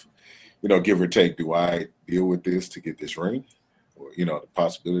scale of, give or take. Do I deal with this to get this ring? Or, the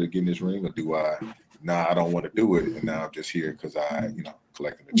possibility of getting this ring? Or do I don't want to do it, and now I'm just here because I,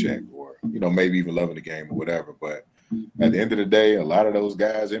 collecting a check, or, maybe even loving the game or whatever. But at the end of the day, a lot of those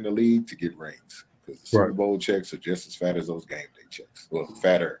guys in the league to get rings, because the Super Bowl checks are just as fat as those game day checks. Well,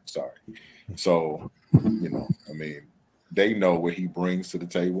 fatter, sorry. So, they know what he brings to the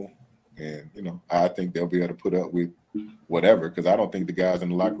table. And, I think they'll be able to put up with whatever, because I don't think the guys in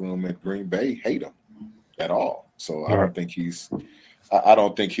the locker room at Green Bay hate him at all. So I don't think I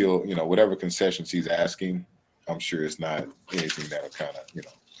don't think he'll, whatever concessions he's asking, I'm sure it's not anything that'll kind of,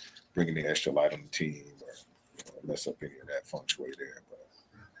 bring any extra light on the team or mess up any of that feng shui there. But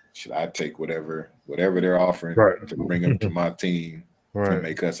should I take whatever they're offering to bring them to my team and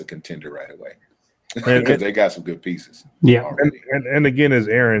make us a contender right away? Because they got some good pieces. Yeah. And again, as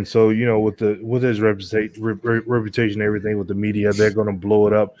Aaron, so with his reputation and everything with the media, they're going to blow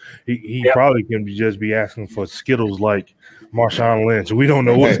it up. He probably can just be asking for Skittles like Marshawn Lynch. We don't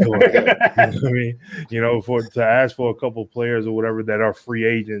know what's going on. To ask for a couple players or whatever that are free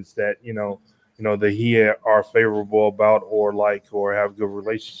agents that that he are favorable about or like or have good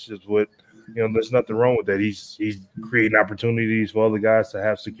relationships with. There's nothing wrong with that. He's creating opportunities for other guys to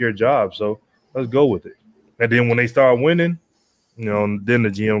have secure jobs. So let's go with it. And then when they start winning, then the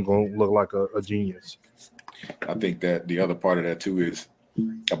GM gonna look like a genius. I think that the other part of that too is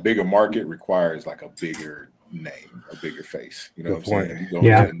a bigger market requires like a bigger name, a bigger face. You know what I'm saying? If you go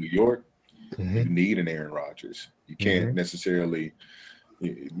to New York, you need an Aaron Rodgers. You can't necessarily,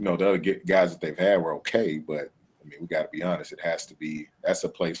 the other guys that they've had were okay, but we got to be honest. It has to be. That's a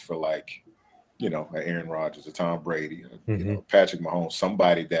place for like, an Aaron Rodgers, a Tom Brady, Patrick Mahomes,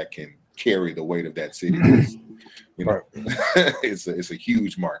 somebody that can carry the weight of that city. It's a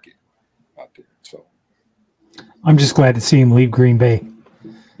huge market out there. So I'm just glad to see him leave Green Bay.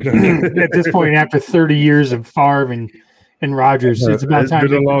 At this point, after 30 years of Favre and Rodgers, it's about time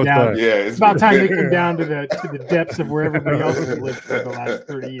they come down. It's about time they come down to the depths of where everybody else has lived for the last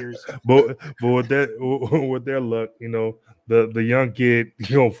 30 years. But with their luck, the young kid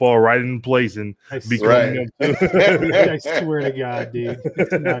gonna fall right in place and be coming up too. I swear to God, dude,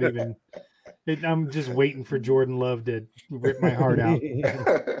 it's not even. I'm just waiting for Jordan Love to rip my heart out.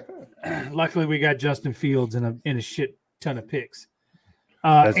 Luckily, we got Justin Fields and a shit ton of picks.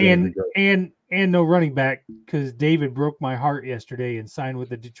 And no running back, because David broke my heart yesterday and signed with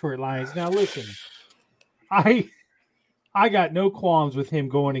the Detroit Lions. Now listen, I got no qualms with him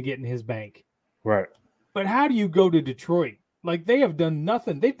going and getting his bank. Right. But how do you go to Detroit? Like, they have done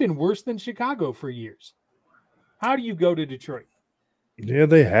nothing. They've been worse than Chicago for years. How do you go to Detroit? Yeah,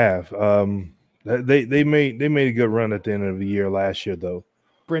 they have. They made a good run at the end of the year last year, though.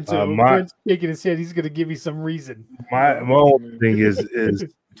 Brent's shaking his head. He's going to give you some reason. My only thing is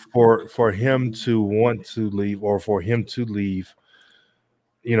for him to want to leave or for him to leave,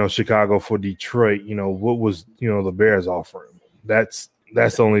 Chicago for Detroit, what was, the Bears offering? That's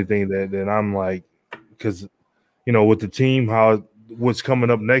the only thing that I'm like, because, with the team, what's coming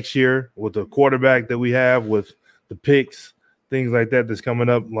up next year with the quarterback that we have, with the picks, things like that that's coming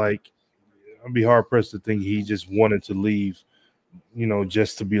up, like I'd be hard pressed to think he just wanted to leave,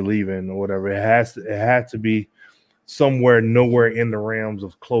 just to be leaving or whatever. It had to be nowhere in the realms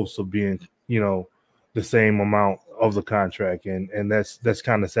of close of being, the same amount of the contract. And that's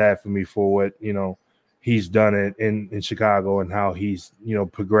kind of sad for me for what, he's done it in Chicago and how he's,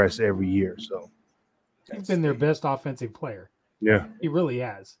 progressed every year. So he's been their best offensive player. Yeah. He really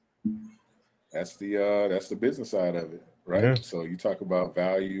has. That's the business side of it, right? Yeah. So you talk about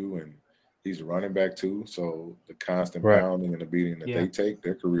value, and he's a running back too. So the constant Right. pounding and the beating that they take,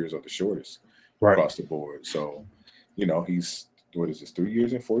 their careers are the shortest across the board. So, he's, what is this, 3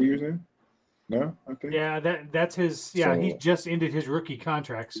 years in, 4 years in? No, I think. Yeah, that's his. Yeah, So- he just ended his rookie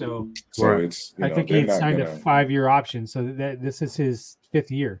contract, so So Right. it's, I think they're he not signed a gonna- 5-year option. So this is his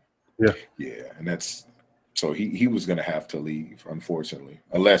 5th year. Yeah, and that's so he was going to have to leave, unfortunately,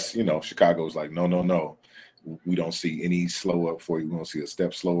 unless Chicago's like, no, we don't see any slow up for you. We don't see a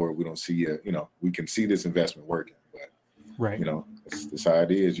step slower. We don't see we can see this investment working, but Right. that's how it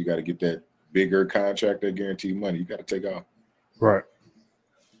is. You got to get that bigger contract, that guaranteed money. You got to take off. Right.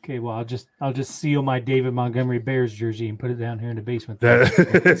 Okay, well, I'll just seal my David Montgomery Bears jersey and put it down here in the basement. That,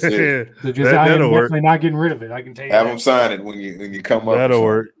 So just I am that'll work. definitely not getting rid of it. I can tell you Have that. them sign it when you come up. That'll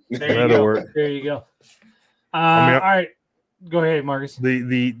work. There you That'll go. work. There you go. I mean, all right, go ahead, Marcus.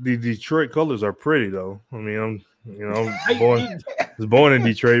 The Detroit colors are pretty though. I mean, I'm I- born in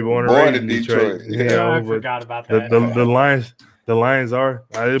Detroit, born in Detroit. Yeah, I but forgot about that. the Lions are,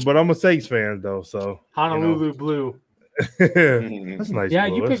 but I'm a Saints fan though, so Honolulu blue. that's nice. Yeah,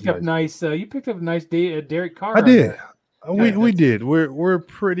 blue. you That's picked up nice. You picked up a nice Derek Carr. I on did. there. We did. We're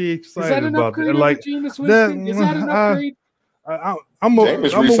pretty Is that excited an about upgrade that. over Like Jameis that- Winston? Is that an upgrade? I'm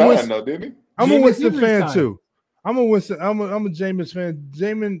Jameis a resigned Winston, though, didn't he? I'm a Jameis Winston did fan resign. too. I'm a Jameis fan.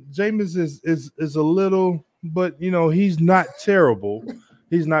 Jameis is a little, but he's not terrible.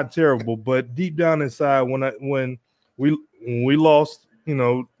 He's not terrible, but deep down inside, when we lost,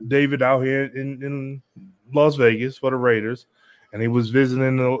 David out here in Las Vegas for the Raiders, and he was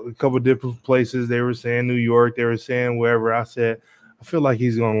visiting a couple of different places. They were saying New York, they were saying wherever. I said, I feel like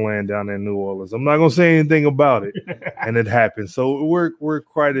he's going to land down in New Orleans. I'm not going to say anything about it, and it happened. So we're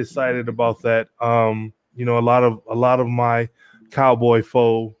quite excited about that. A lot of my Cowboy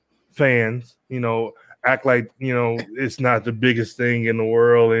foe fans, act like it's not the biggest thing in the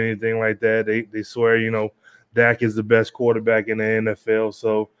world or anything like that. They swear Dak is the best quarterback in the NFL.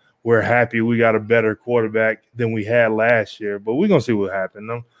 So we're happy we got a better quarterback than we had last year. But we're gonna see what happens.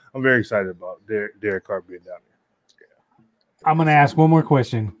 I'm very excited about Derek Carr being down there. I'm going to ask one more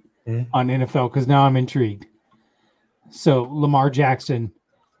question Mhm. on NFL because now I'm intrigued. So Lamar Jackson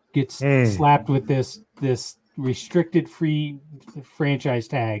gets slapped with this restricted free franchise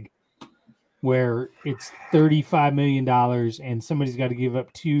tag where it's $35 million and somebody's got to give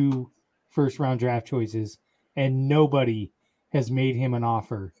up 2 first-round draft choices and nobody has made him an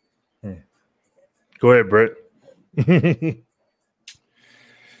offer. Go ahead, Brett.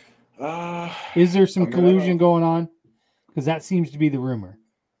 Is there some collusion going on? Because that seems to be the rumor.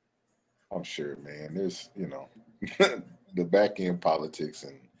 I'm sure, man. There's, the back end politics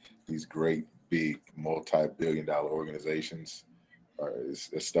and these great, big, multi-billion-dollar organizations.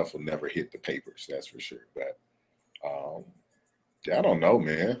 This stuff will never hit the papers, that's for sure. But I don't know,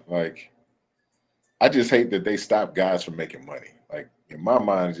 man. Like, I just hate that they stop guys from making money. Like, in my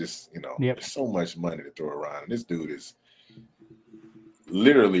mind, just there's so much money to throw around. And this dude is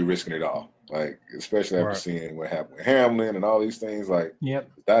literally risking it all. Like, especially after seeing what happened with Hamlin and all these things, like the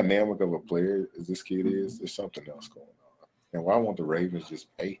dynamic of a player as this kid is, there's something else going on. And why won't the Ravens just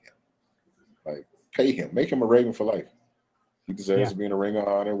pay him? Like, pay him, make him a Raven for life. He deserves to be in a Ring of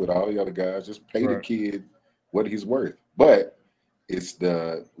Honor with all the other guys. Just pay the kid what he's worth. But it's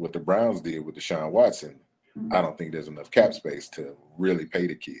what the Browns did with Deshaun Watson. I don't think there's enough cap space to really pay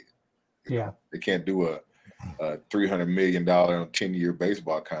the kid. They can't do a $300 million 10-year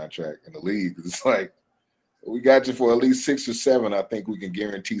baseball contract in the league. It's like, we got you for at least 6 or 7. I think we can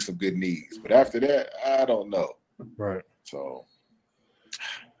guarantee some good knees. But after that, I don't know. Right. So,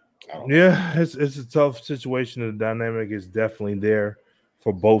 it's a tough situation. The dynamic is definitely there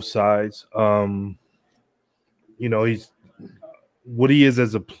for both sides. He's what he is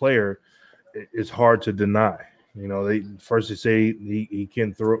as a player is hard to deny. They say he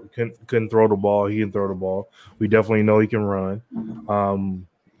couldn't throw the ball. He can throw the ball. We definitely know he can run.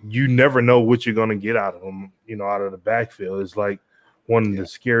 you never know what you're going to get out of him, out of the backfield. It's like one of the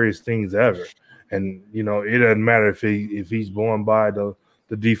scariest things ever. And, it doesn't matter if he's blown by the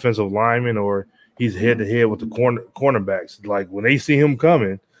defensive lineman or he's head-to-head with the cornerbacks. Like, when they see him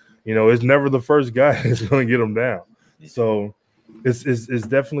coming, it's never the first guy that's going to get him down. So it's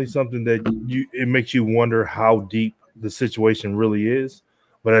definitely something that it makes you wonder how deep the situation really is.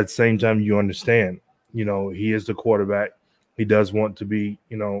 But at the same time, you understand, he is the quarterback. He does want to be,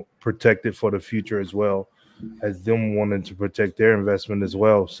 protected for the future as well as them wanting to protect their investment as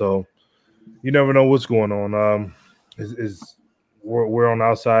well. So you never know what's going on. We're on the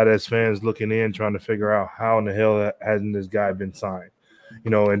outside as fans looking in, trying to figure out how in the hell hasn't this guy been signed?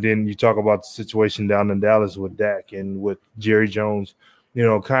 And then you talk about the situation down in Dallas with Dak and with Jerry Jones,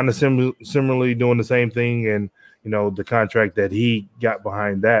 kind of similarly doing the same thing, and the contract that he got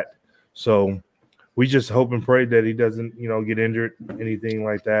behind that. So we just hope and pray that he doesn't, get injured, anything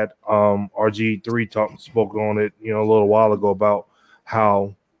like that. RG3 spoke on it, a little while ago about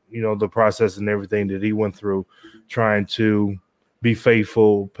how, the process and everything that he went through, trying to be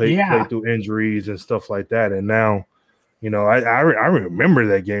faithful, play through injuries and stuff like that. And now, I remember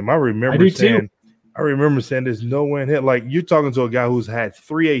that game. I remember saying there's no way in hell. Like, you're talking to a guy who's had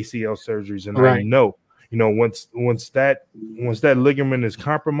 3 ACL surgeries, and I know, once that ligament is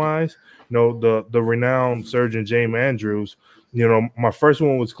compromised, the renowned surgeon James Andrews, my first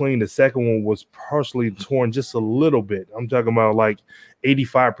one was clean. The second one was partially torn just a little bit. I'm talking about like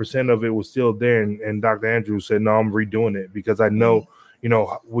 85% of it was still there. And Dr. Andrews said, no, I'm redoing it because I know,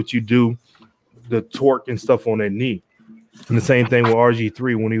 what you do, the torque and stuff on that knee. And the same thing with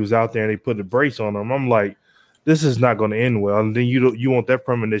RG3 when he was out there and they put a brace on him. I'm like, this is not going to end well. And then you want that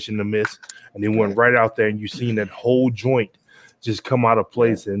premonition to miss. And he went right out there and you seen that whole joint just come out of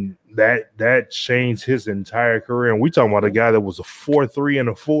place. And that changed his entire career. And we talking about a guy that was a 4.3 and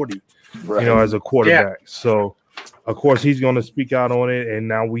a 40, as a quarterback. Yeah. So, of course, he's going to speak out on it. And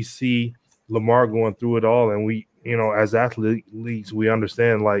now we see Lamar going through it all. And we, as athletes, we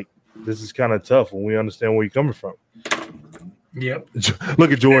understand, like, this is kind of tough when we understand where you're coming from. Yep.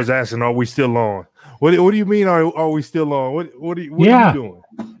 Look at George asking, are we still on? What do you mean, are we still on? What are you doing?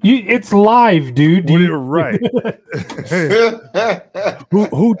 It's live, dude. Right.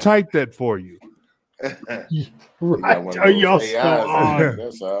 Who typed that for you? Right. Are y'all still on?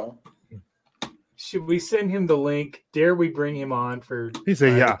 That's all. Should we send him the link? Dare we bring him on for? He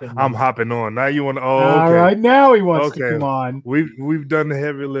said, "Yeah, I'm hopping on." Now you want to? Oh, okay. All right, now he wants to come on. We've done the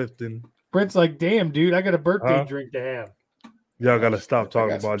heavy lifting. Brent's like, "Damn, dude, I got a birthday drink to have." Y'all got to stop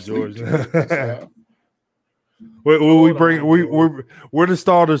talking about George. We bring we're the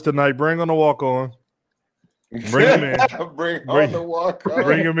starters tonight. Bring on the walk on. Bring him in. Bring on the walk on.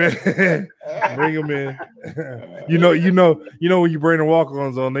 Bring him in. Bring him in. You know when you bring the walk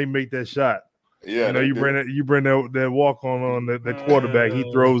ons on, they make that shot. Yeah, you bring that walk on the quarterback. He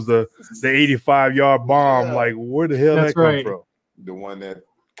throws the 85-yard bomb. Yeah. Like, where the hell that come from? The one that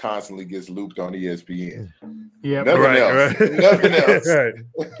constantly gets looped on ESPN. Yeah, nothing else. Right. Nothing else. Right.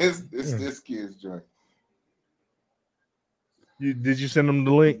 It's this kid's joint. Did you send him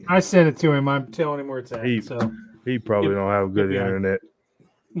the link? I sent it to him. I'm telling him where it's at. He probably don't have good internet.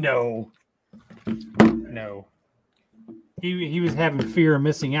 No. He was having fear of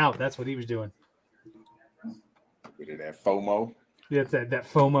missing out. That's what he was doing. With that FOMO. That's that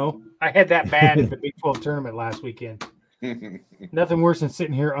FOMO. I had that bad at the Big 12 tournament last weekend. Nothing worse than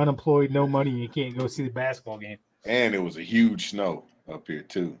sitting here unemployed, no money, and you can't go see the basketball game. And it was a huge snow up here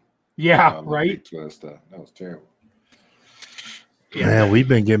too. Yeah, right. Big 12 stuff. That was terrible. Yeah. Man, we've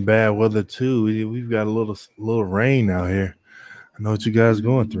been getting bad weather too. We've got a little rain out here. I know what you guys are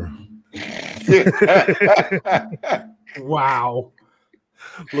going through. Wow.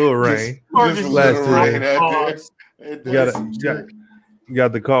 Little rain. You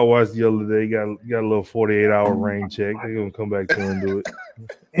got the car wash the other day. Got a little 48-hour rain check. They're gonna come back to and do it.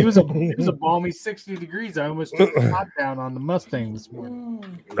 It was a balmy 60 degrees. I almost took the hot down on the Mustang this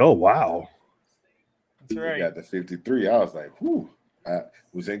morning. Oh wow. That's right. Got the 53. I was like, whew. I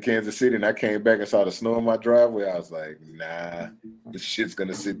was in Kansas City and I came back and saw the snow in my driveway. I was like, nah, this shit's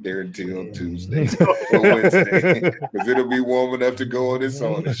gonna sit there until Tuesday or Wednesday because it'll be warm enough to go on its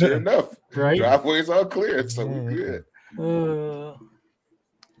own. And sure enough, driveway's all clear, so we're good.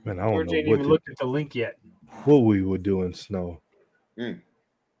 Man, I don't George know ain't even looked at the link yet. What we would do in snow. Well,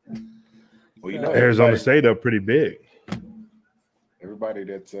 Arizona State are pretty big. Everybody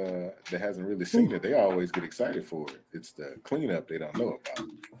that hasn't really seen it, they always get excited for it. It's the cleanup they don't know about.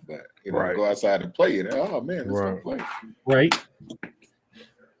 But go outside and play it. Oh man, let's go play. Right.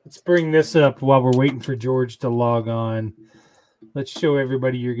 Let's bring this up while we're waiting for George to log on. Let's show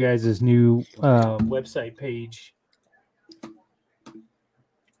everybody your guys' new website page.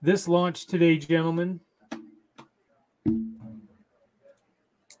 This launched today, gentlemen.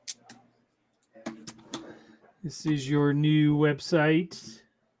 This is your new website.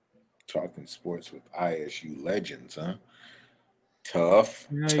 Talking sports with ISU legends, huh? Tough,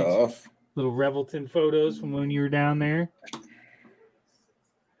 Nice. tough. Little Revelton photos from when you were down there.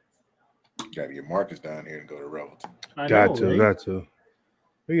 Got to get Marcus down here and go to Revelton. Got to.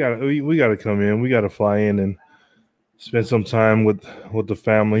 We got to come in. We got to fly in and spend some time with the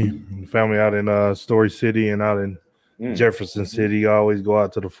family. Family out in Story City and out in Jefferson City. I always go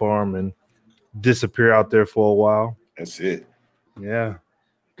out to the farm and disappear out there for a while. That's it. Yeah.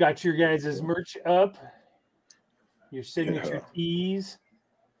 Got your guys' merch up. Your signature tees.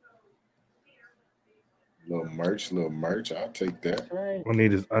 Little merch. I'll take that. That's right.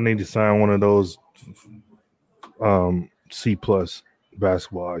 I need to sign one of those C+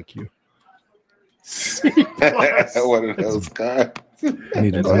 basketball IQ. One of those guys. I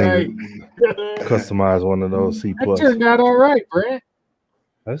need to customize one of those C+. That turned out all right, Brent.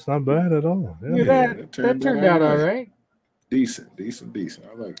 That's not bad at all. Yeah. Look at that turned out all right. Decent. I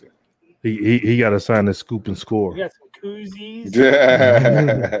like it. He got to sign the scoop and score. We got some koozies.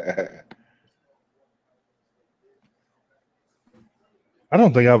 I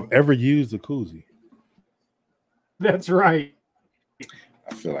don't think I've ever used a koozie. That's right.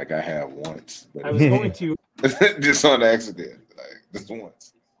 I feel like I have once, but I was going to just on accident, like just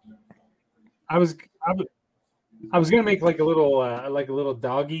once. I was gonna make like a little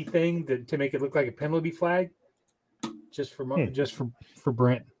doggy thing to make it look like a penalty flag, just for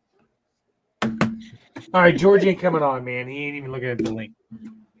Brent. All right, George ain't coming on, man. He ain't even looking at the link.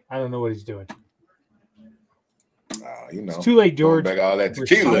 I don't know what he's doing. It's too late, George. Back all that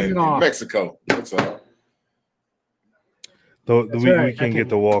tequila in Mexico. That's all. We can't get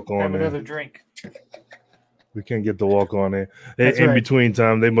the walk on. Have another drink. We can't get the walk on there. In between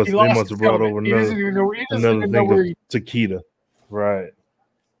time, they must have brought over another thing of tequila. Right.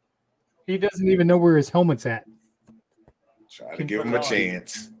 He doesn't even know where his helmet's at. Try to give him a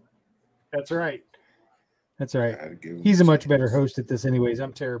chance. That's right. He's a much better host at this anyways.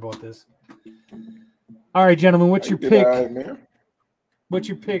 I'm terrible at this. All right, gentlemen, what's your pick? What's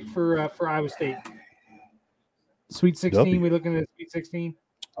your pick for Iowa State? Sweet 16. We looking at Sweet 16?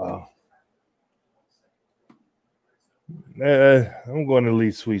 I'm going to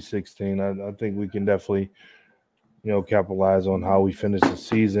lead Sweet 16. I think we can definitely, capitalize on how we finish the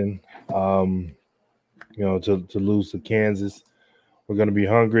season. To lose to Kansas, we're going to be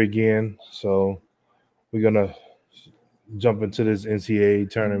hungry again. So we're going to jump into this NCAA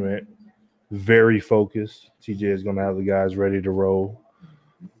tournament very focused. TJ is going to have the guys ready to roll.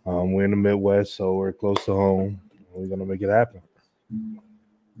 We're in the Midwest, so we're close to home. We're going to make it happen.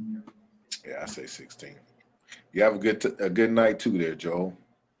 Yeah, I say 16. You have a good night too there, Joel.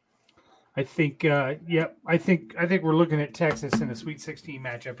 I think I think we're looking at Texas in a Sweet 16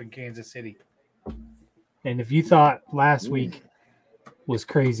 matchup in Kansas City. And if you thought last week was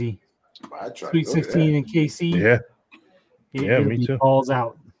crazy, Sweet 16 in KC, me too. Balls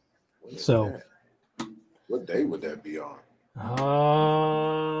out. So, what day would that be on?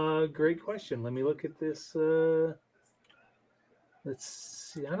 Great question. Let me look at this. Let's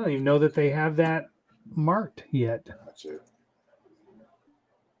see. I don't even know that they have that marked yet. That's it.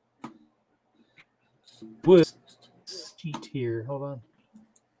 Was cheat here. Hold on.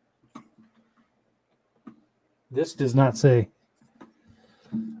 This does not say.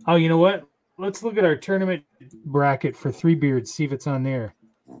 Oh, you know what? Let's look at our tournament bracket for Three Beards. See if it's on there.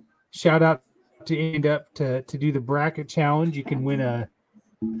 Shout out to end up to do the bracket challenge. You can win a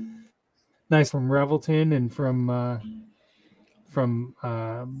nice from Revelton and from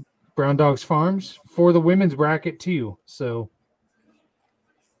Brown Dogs Farms for the women's bracket too. So,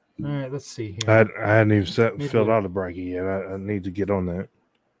 all right, let's see here. I hadn't even filled out the bracket yet. I need to get on that.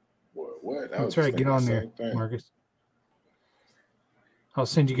 What? That's right. Get on there, Marcus. I'll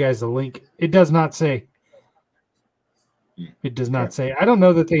send you guys the link. It does not say. It does not say. I don't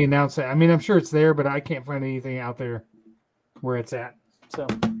know that they announced that. I mean, I'm sure it's there, but I can't find anything out there where it's at. So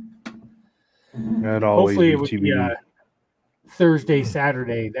hopefully it would be Thursday,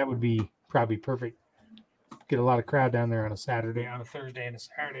 Saturday. That would be probably perfect. Get a lot of crowd down there on a Thursday and a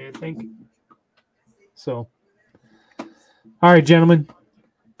Saturday, I think. So, all right, gentlemen.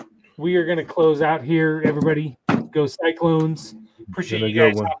 We are going to close out here. Everybody, go Cyclones. Appreciate you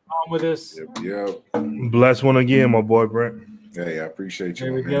guys hopping on with us. Yep. Bless one again, my boy Brent. Hey, I appreciate you.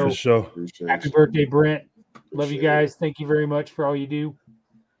 There we go. For sure. Happy birthday, Brent. Love you guys. Thank you very much for all you do.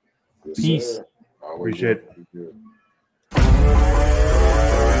 Yes, Peace. Sir. Appreciate it.